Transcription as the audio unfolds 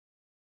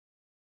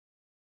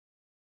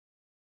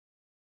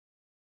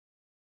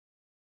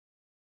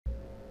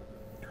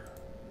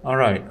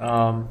Alright,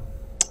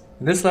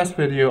 in this last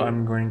video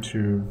I'm going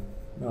to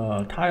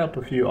tie up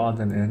a few odds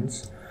and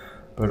ends,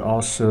 but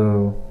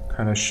also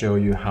kind of show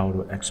you how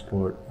to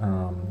export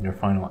your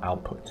final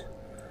output.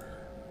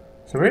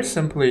 So very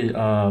simply,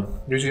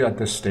 usually at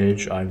this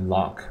stage I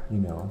lock,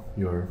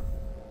 your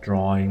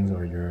drawings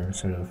or your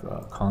sort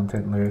of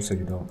content layer so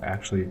you don't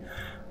actually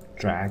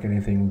drag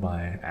anything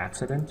by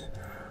accident.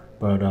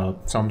 But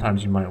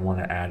sometimes you might want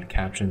to add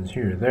captions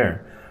here or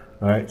there,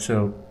 right?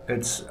 So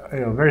it's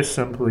very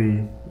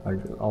simply, like,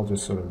 I'll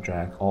just sort of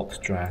alt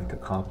drag to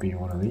copy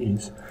one of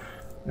these,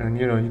 and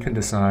you can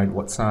decide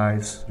what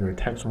size your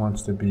text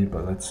wants to be.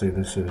 But let's say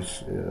this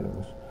is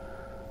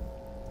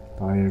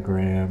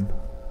diagram,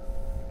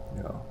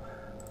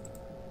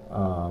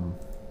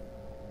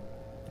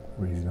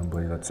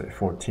 reasonably, let's say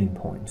 14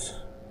 points,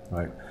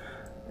 right?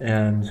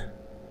 And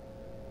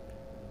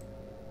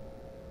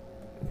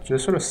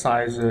just sort of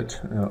size it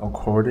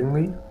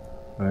accordingly,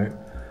 right?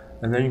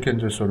 And then you can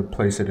just sort of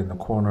place it in the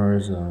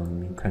corners.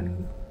 You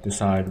can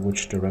decide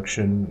which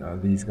direction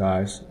these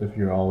guys, if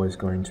you're always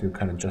going to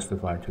kind of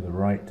justify to the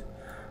right,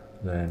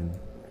 then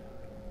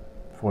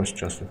force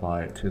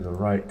justify it to the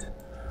right,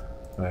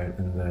 right?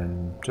 And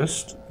then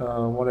just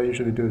what I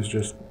usually do is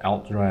just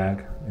alt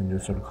drag and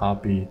just sort of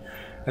copy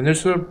and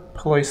just sort of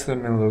place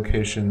them in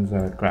locations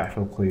that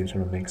graphically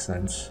sort of make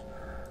sense.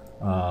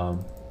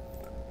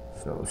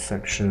 So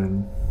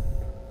section,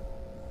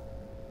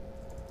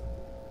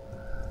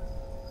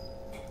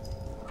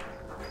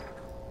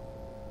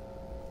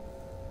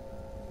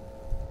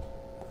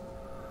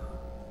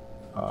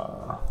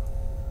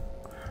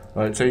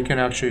 right, so you can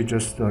actually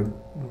just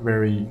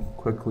very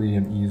quickly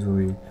and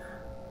easily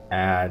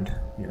add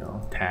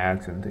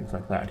tags and things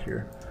like that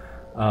here.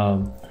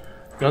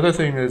 The other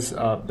thing is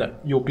that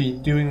you'll be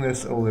doing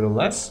this a little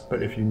less,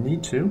 but if you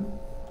need to,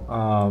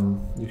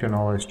 you can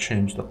always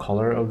change the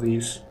color of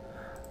these.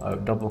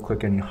 Double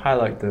click and you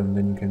highlight them,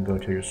 then you can go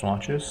to your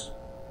swatches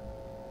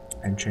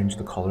and change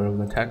the color of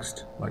the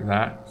text like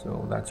that.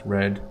 So that's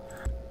red.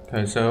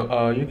 Okay,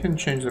 so you can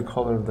change the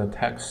color of the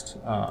text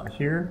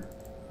here.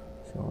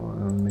 So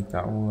I'll make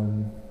that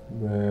one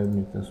red,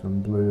 make this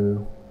one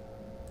blue,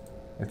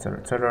 etc.,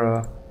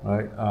 etc.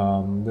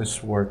 Right?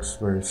 This works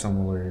very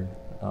similarly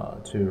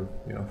to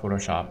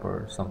Photoshop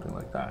or something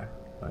like that.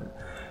 Right?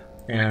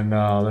 And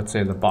let's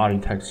say the body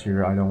text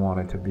here, I don't want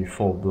it to be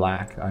full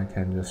black. I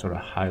can just sort of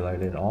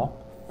highlight it all.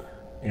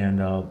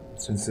 And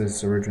since this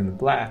is originally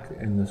black,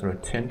 in the sort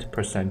of tint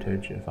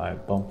percentage, if I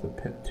bump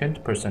the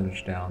tint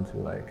percentage down to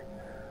like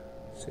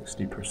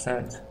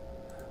 60%,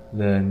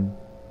 then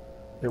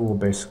it will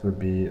basically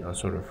be a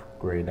sort of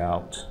grayed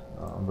out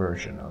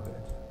version of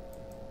it.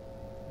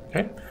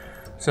 Okay,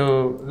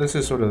 so this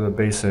is sort of the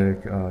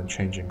basic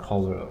changing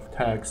color of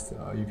text.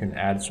 You can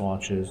add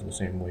swatches the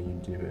same way you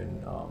do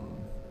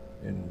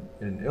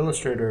in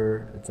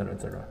Illustrator, etc.,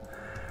 etc.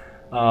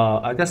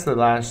 I guess the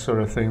last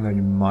sort of thing that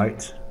you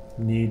might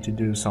need to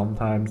do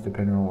sometimes,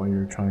 depending on what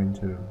you're trying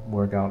to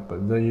work out,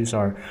 but there's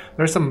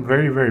some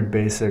very, very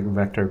basic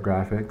vector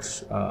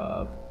graphics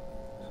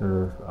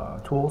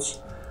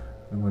tools.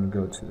 I'm going to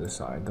go to this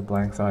side, the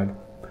blank side.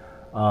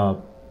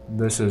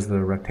 This is the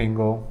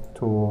rectangle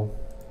tool,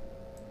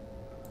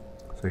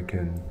 so you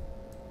can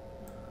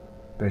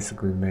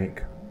basically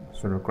make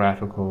sort of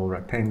graphical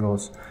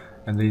rectangles.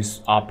 And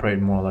these operate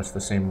more or less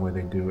the same way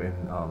they do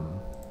in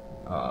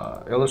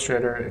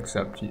Illustrator,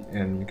 except you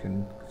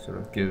can sort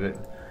of give it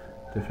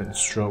different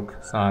stroke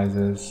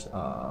sizes,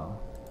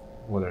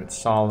 whether it's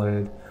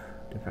solid,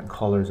 different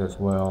colors as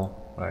well,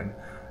 right?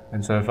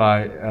 And so if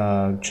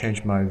I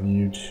change my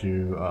view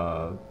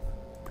to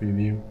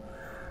preview,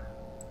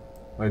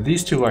 right,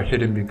 these two are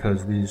hidden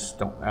because these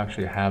don't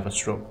actually have a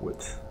stroke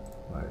width,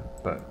 right?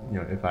 But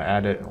if I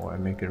add it or I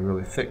make it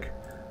really thick,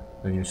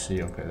 then you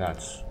see, okay,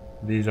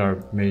 these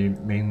are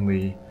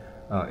mainly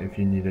if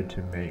you needed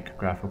to make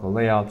graphical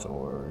layouts,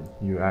 or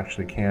you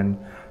actually can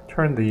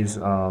turn these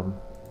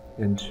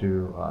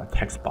into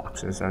text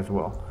boxes as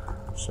well.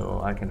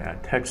 So I can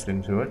add text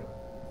into it.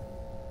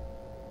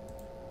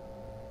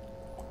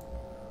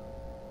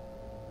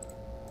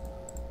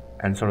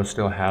 And sort of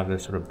still have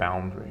this sort of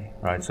boundary,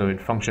 right? So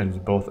it functions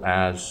both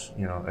as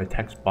a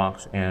text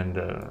box and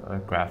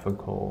a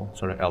graphical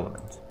sort of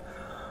element.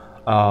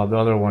 The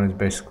other one is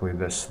basically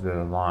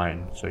the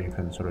line. So you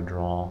can sort of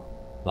draw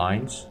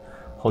lines,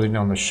 holding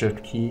down the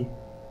Shift key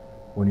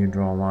when you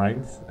draw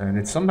lines. And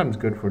it's sometimes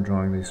good for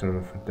drawing these sort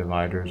of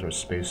dividers or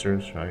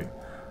spacers, right?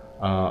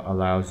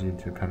 Allows you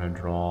to kind of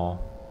draw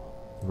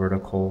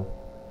vertical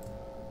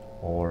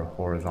or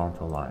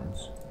horizontal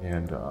lines.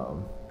 And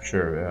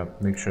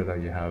make sure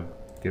that you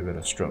give it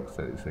a stroke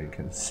so you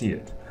can see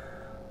it.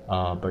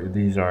 But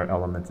these are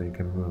elements that you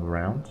can move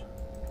around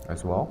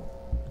as well.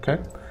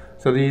 Okay.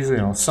 So these,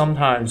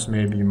 sometimes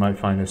maybe you might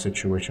find a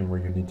situation where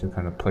you need to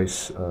kind of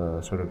place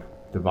a sort of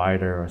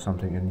divider or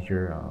something in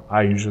here.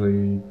 I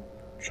usually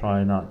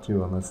try not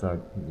to, unless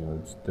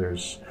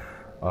there's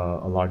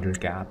a larger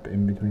gap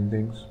in between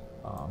things.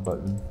 But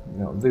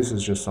this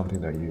is just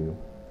something that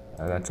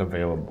that's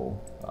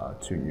available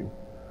to you.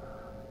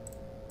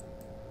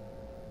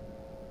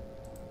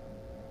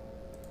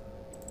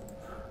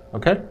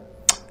 Okay,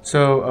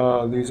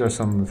 so these are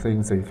some of the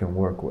things that you can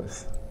work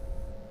with.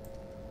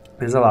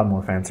 There's a lot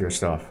more fancier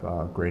stuff,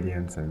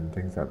 gradients and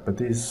things but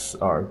these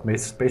are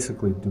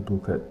basically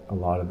duplicate a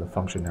lot of the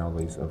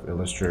functionalities of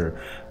Illustrator.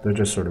 They're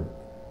just sort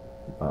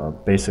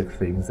of basic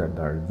things that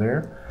are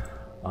there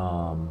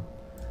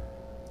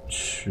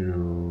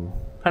to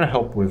kind of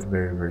help with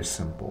very, very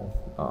simple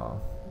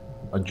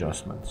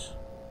adjustments.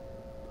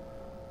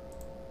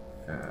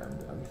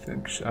 And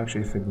I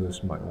actually think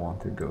this might want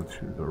to go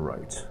to the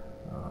right,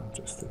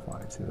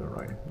 justify to the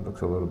right. It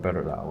looks a little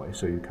better that way,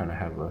 so you kind of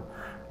have a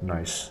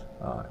nice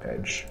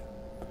edge.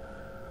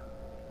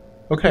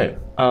 Okay,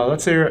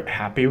 let's say you're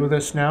happy with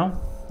this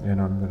now,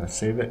 and I'm going to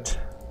save it.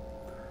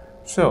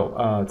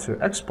 So to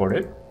export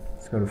it,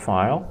 let's go to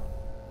File,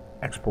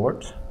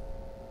 Export,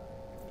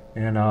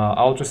 and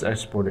I'll just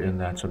export it in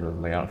that sort of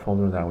layout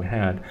folder that we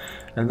had.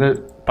 And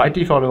by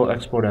default, it will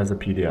export as a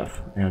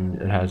PDF, and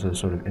it has a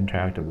sort of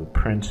interactive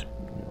print.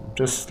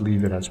 Just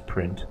leave it as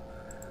print.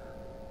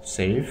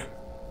 Save.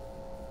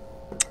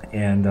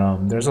 And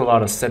there's a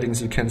lot of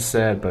settings you can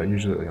set, but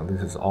usually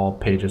this is all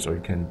pages, or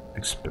you can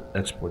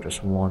export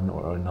just one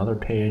or another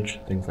page,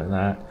 things like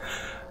that.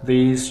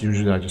 These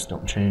usually I just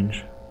don't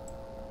change.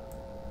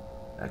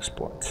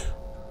 Export.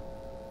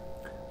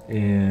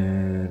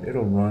 And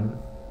it'll run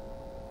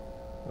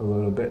a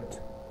little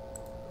bit.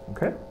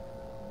 Okay.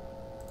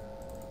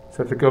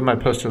 So if I go to my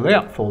poster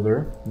layout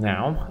folder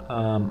now,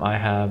 I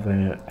have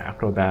an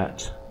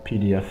Acrobat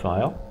PDF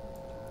file.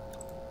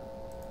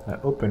 I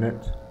open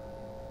it.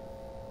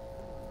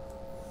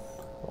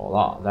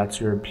 Voila, that's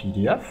your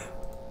PDF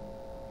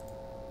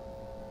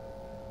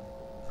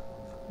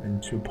in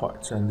 2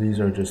 parts, and these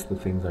are just the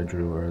things I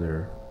drew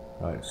earlier.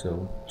 Right,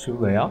 so 2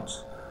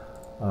 layouts.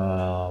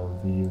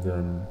 View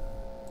them,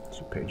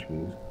 2 page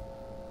views,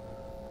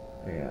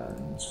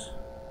 and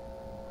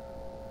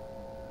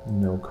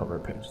no cover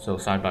page. So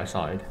side by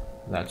side,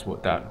 that's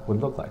what that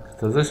would look like.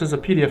 So this is a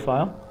PDF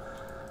file,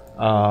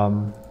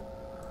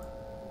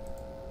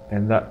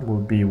 and that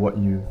will be what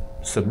you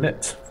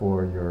submit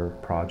for your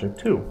project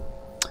too.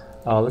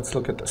 Let's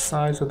look at the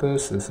size of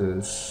this. This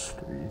is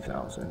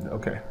 3,000.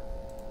 Okay.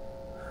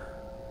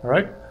 All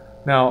right.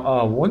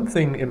 Now, one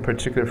thing in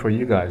particular for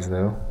you guys,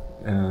 though,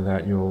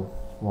 that you'll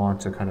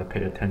want to kind of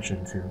pay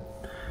attention to,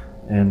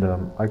 and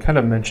I kind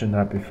of mentioned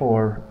that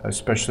before,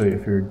 especially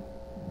if you're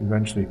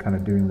eventually kind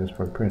of doing this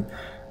for print,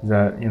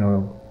 that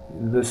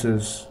this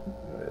is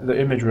the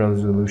image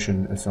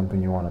resolution is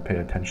something you want to pay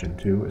attention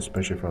to,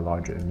 especially for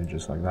larger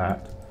images like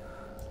that.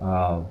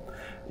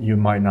 You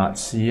might not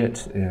see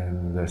it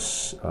in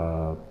this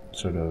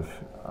sort of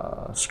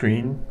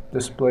screen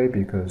display,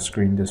 because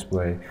screen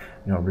display,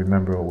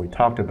 remember what we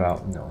talked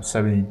about,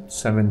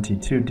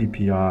 72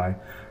 dpi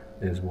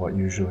is what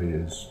usually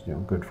is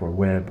good for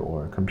web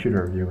or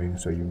computer viewing,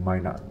 so you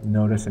might not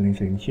notice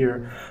anything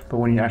here. But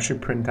when you actually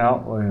print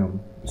out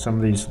some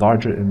of these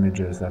larger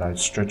images that I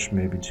stretch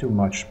maybe too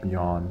much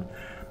beyond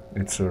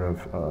its sort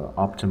of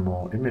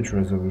optimal image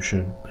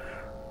resolution,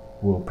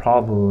 will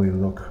probably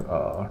look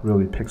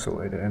really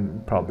pixelated,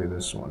 and probably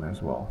this one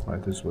as well,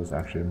 right? This was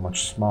actually a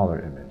much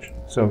smaller image.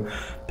 So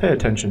pay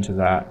attention to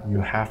that. You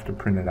have to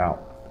print it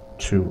out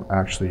to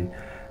actually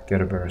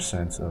get a better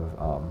sense of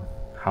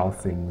how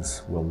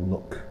things will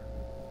look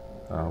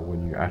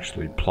when you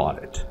actually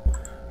plot it.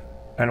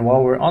 And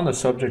while we're on the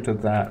subject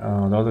of that,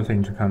 the other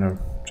thing to kind of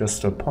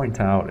just to point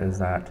out is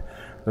that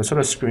the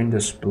sort of screen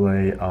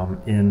display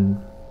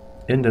in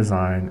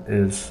InDesign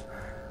is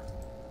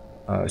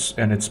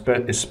and it's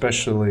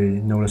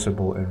especially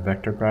noticeable in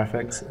vector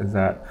graphics, is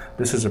that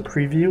this is a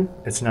preview.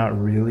 It's not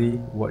really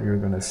what you're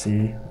going to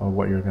see or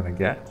what you're going to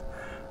get.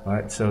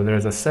 Right, so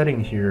there's a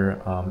setting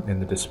here in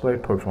the display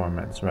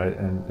performance, right,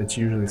 and it's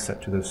usually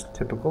set to this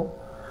typical.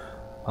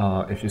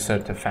 If you set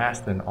it to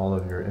fast, then all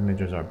of your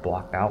images are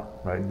blocked out,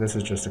 right? This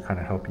is just to kind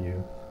of help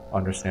you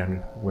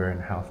understand where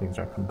and how things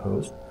are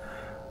composed.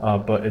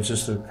 But it's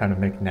just to kind of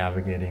make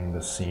navigating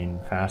the scene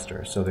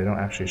faster, so they don't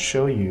actually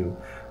show you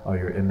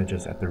your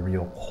images at the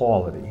real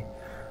quality.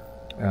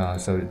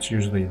 So it's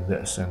usually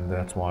this, and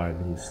that's why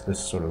this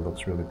sort of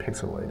looks really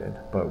pixelated.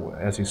 But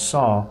as you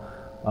saw,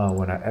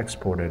 when I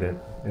exported it,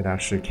 it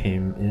actually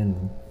came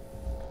in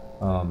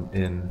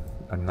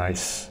a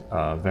nice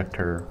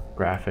vector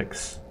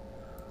graphics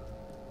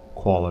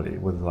quality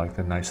with like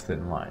the nice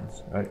thin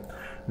lines, right?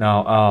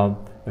 Now,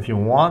 if you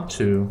want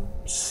to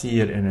see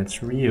it in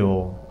its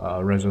real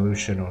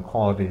resolution or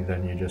quality,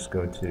 then you just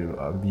go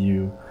to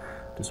View,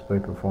 Display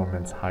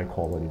Performance, High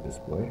Quality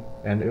Display,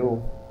 and it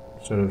will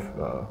sort of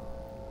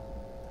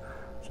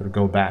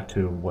go back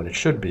to what it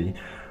should be.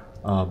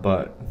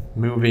 But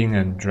moving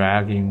and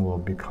dragging will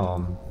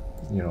become,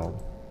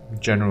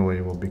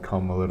 generally will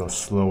become a little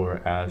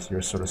slower as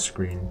your sort of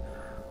screen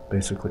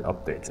basically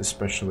updates,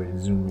 especially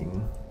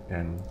zooming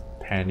and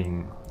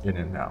panning in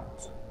and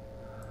out.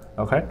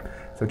 Okay,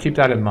 so keep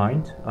that in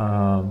mind.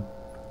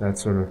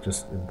 That's sort of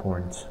just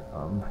important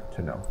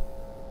to know.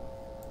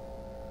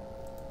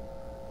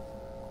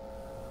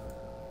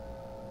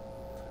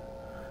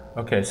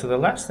 Okay, so the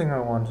last thing I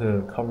want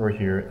to cover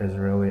here is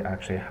really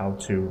actually how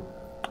to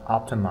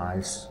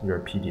optimize your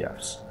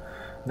PDFs.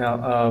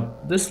 Now,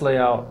 this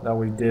layout that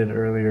we did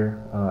earlier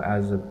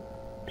as a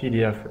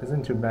PDF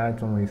isn't too bad.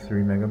 It's only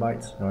 3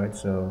 megabytes, right?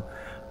 So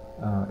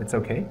it's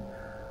okay.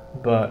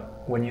 But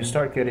when you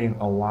start getting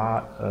a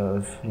lot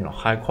of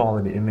high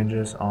quality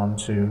images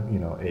onto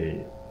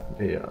a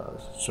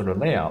sort of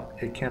layout,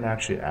 it can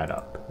actually add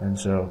up. And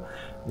so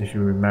if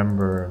you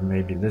remember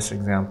maybe this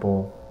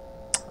example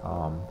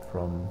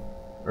from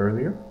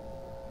earlier,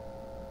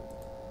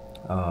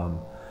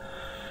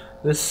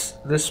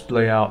 this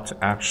layout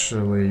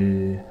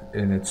actually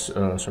in its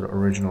sort of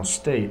original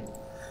state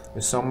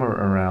is somewhere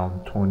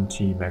around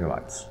 20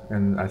 megabytes,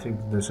 and I think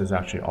this is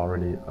actually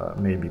already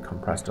maybe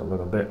compressed a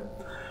little bit.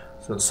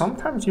 So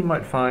sometimes you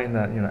might find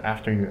that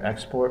after you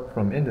export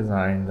from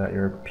InDesign that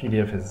your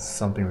PDF is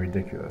something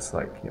ridiculous,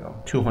 like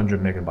 200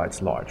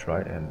 megabytes large,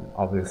 right? And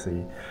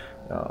obviously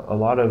a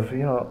lot of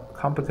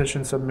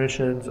competition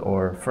submissions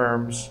or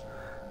firms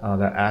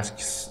that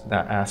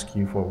ask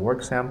you for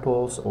work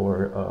samples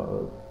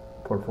or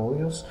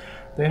portfolios,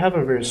 they have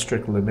a very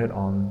strict limit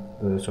on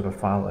the sort of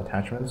file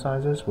attachment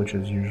sizes, which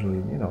is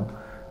usually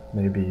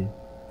maybe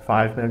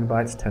 5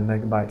 megabytes, 10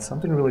 megabytes,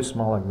 something really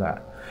small like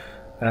that.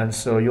 And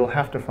so you'll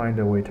have to find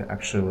a way to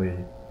actually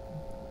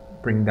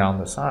bring down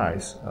the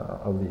size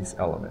of these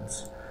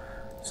elements.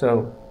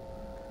 So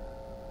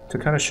to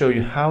kind of show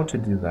you how to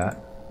do that,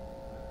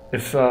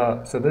 if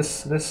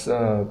this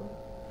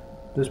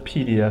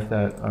PDF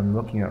that I'm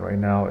looking at right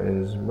now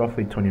is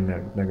roughly 20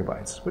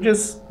 megabytes, which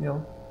is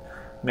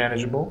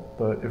manageable,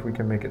 but if we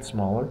can make it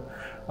smaller,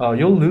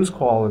 you'll lose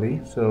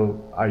quality. So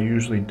I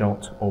usually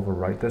don't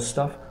overwrite this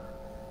stuff.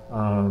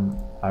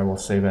 I will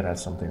save it as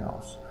something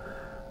else.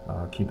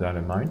 Keep that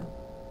in mind.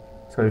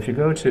 So if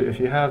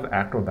you have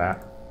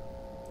Acrobat,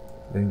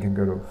 then you can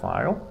go to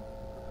File,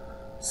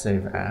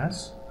 Save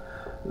As.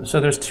 So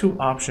there's two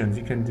options.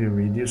 You can do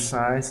reduce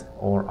size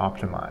or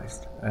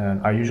optimized,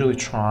 and I usually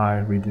try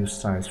reduce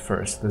size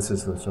first. This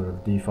is the sort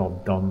of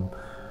default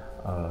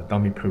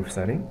dummy-proof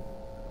setting.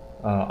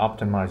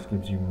 Optimized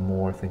gives you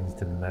more things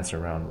to mess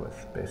around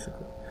with,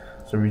 basically.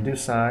 So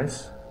reduce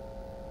size,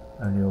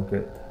 and you'll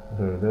get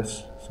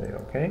this. Say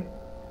OK,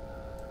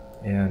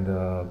 and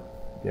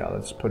yeah,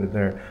 let's put it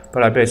there.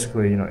 But I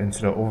basically,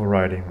 instead of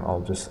overriding, I'll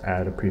just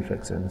add a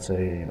prefix and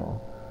say,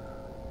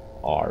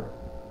 R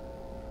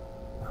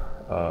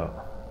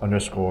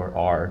underscore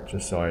R,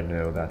 just so I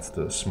know that's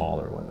the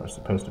smaller one, or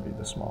supposed to be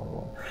the smaller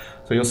one.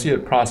 So you'll see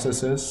it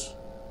processes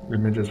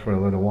images for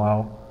a little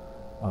while.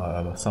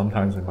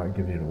 Sometimes it might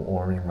give you a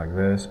warning like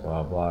this,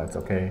 blah blah. It's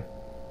okay.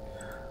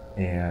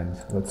 And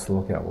let's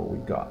look at what we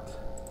got.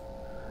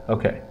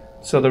 Okay,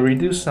 so the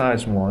reduce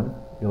size one,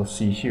 you'll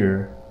see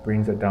here,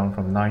 brings it down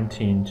from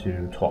 19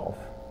 to 12.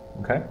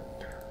 Okay,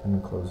 I'm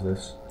gonna close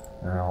this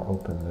and I'll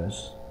open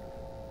this,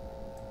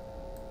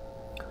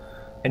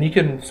 and you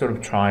can sort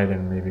of try it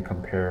and maybe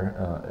compare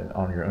it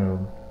on your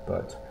own.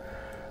 But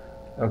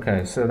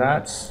okay, so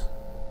that's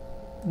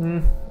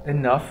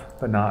enough,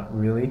 but not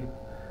really.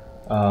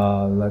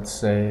 Let's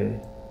say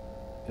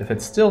if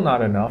it's still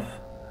not enough,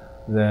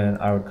 then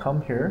I would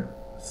come here,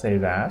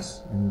 Save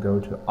As, and go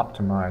to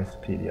Optimize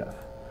PDF.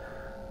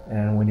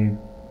 And when you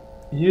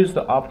use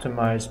the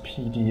Optimize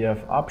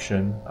PDF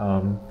option,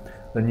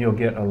 then you'll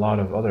get a lot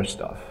of other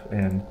stuff.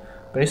 And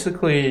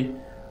basically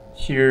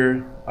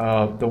here,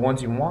 the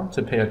ones you want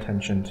to pay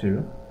attention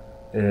to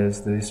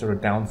is the sort of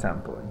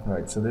downsampling,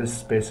 right? So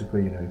this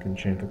basically, you can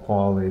change the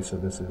quality. So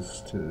this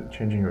is to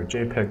changing your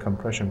JPEG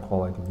compression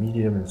quality to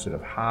medium instead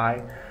of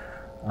high.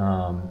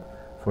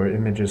 For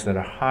images that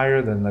are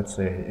higher than, let's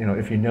say,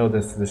 if you know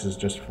this is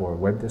just for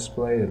web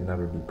display, it'll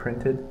never be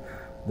printed,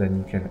 then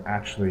you can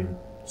actually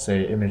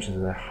say images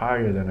that are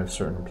higher than a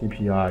certain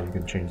PPI, you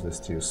can change this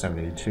to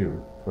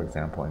 72, for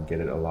example, and get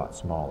it a lot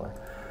smaller.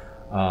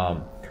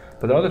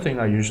 But the other thing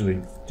I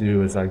usually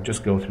do is I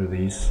just go through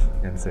these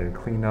and say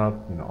clean up,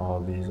 all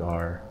of these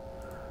are,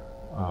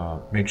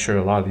 make sure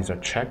a lot of these are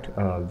checked.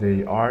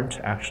 They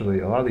aren't actually,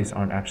 a lot of these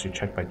aren't actually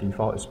checked by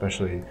default,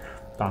 especially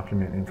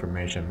document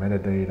information,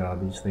 metadata,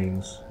 these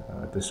things,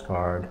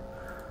 discard,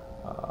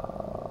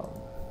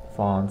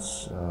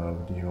 fonts,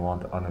 do you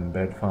want to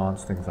unembed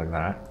fonts, things like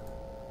that.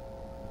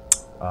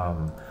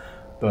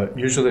 But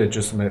usually it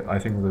just, I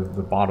think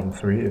the bottom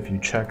three, if you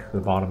check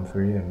the bottom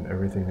three and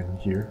everything in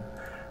here,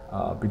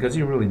 because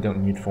you really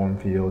don't need form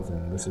fields,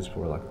 and this is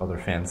for like other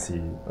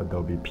fancy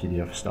Adobe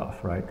PDF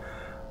stuff, right?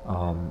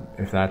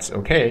 If that's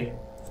okay,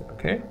 it's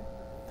okay.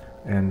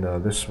 And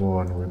this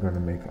one we're going to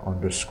make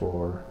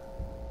underscore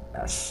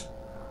S,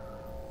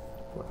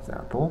 for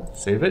example.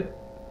 Save it.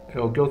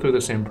 It'll go through the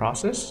same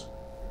process.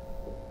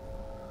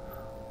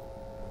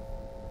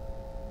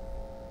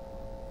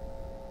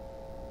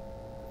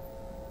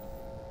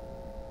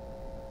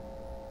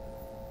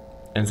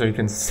 And so you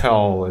can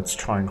tell it's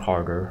trying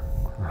harder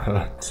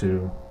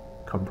to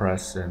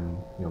compress and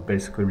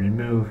basically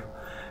remove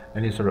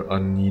any sort of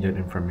unneeded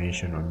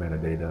information or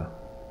metadata.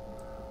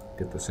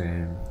 Get the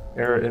same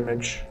error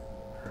image.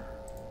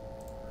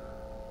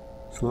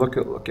 So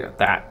look at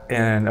that,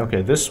 and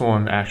okay, this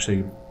one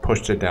actually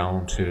pushed it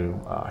down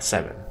to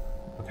 7.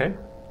 Okay,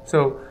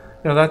 So,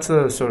 that's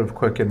a sort of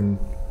quick and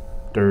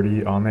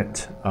dirty on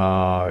it.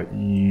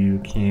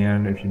 You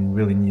can, if you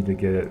really need to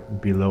get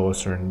it below a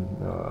certain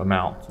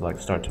amount,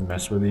 like start to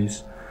mess with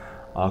these.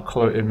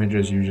 Color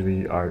images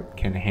usually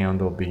can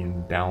handle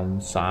being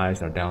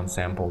downsized or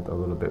downsampled a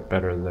little bit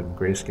better than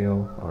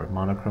grayscale or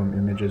monochrome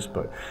images,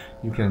 but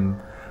you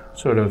can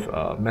sort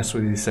of mess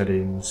with these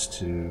settings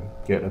to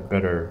get a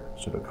better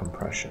sort of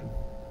compression.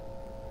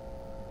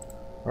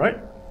 All right,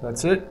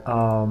 that's it.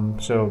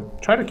 So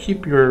try to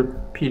keep your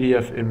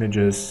PDF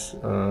images,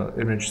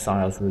 image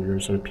size with your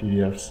sort of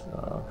PDFs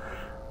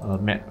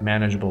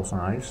manageable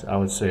size. I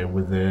would say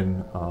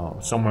within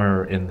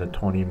somewhere in the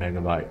 20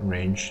 megabyte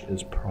range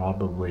is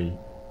probably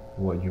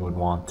what you would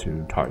want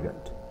to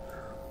target.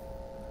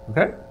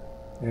 Okay,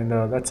 and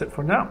that's it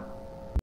for now.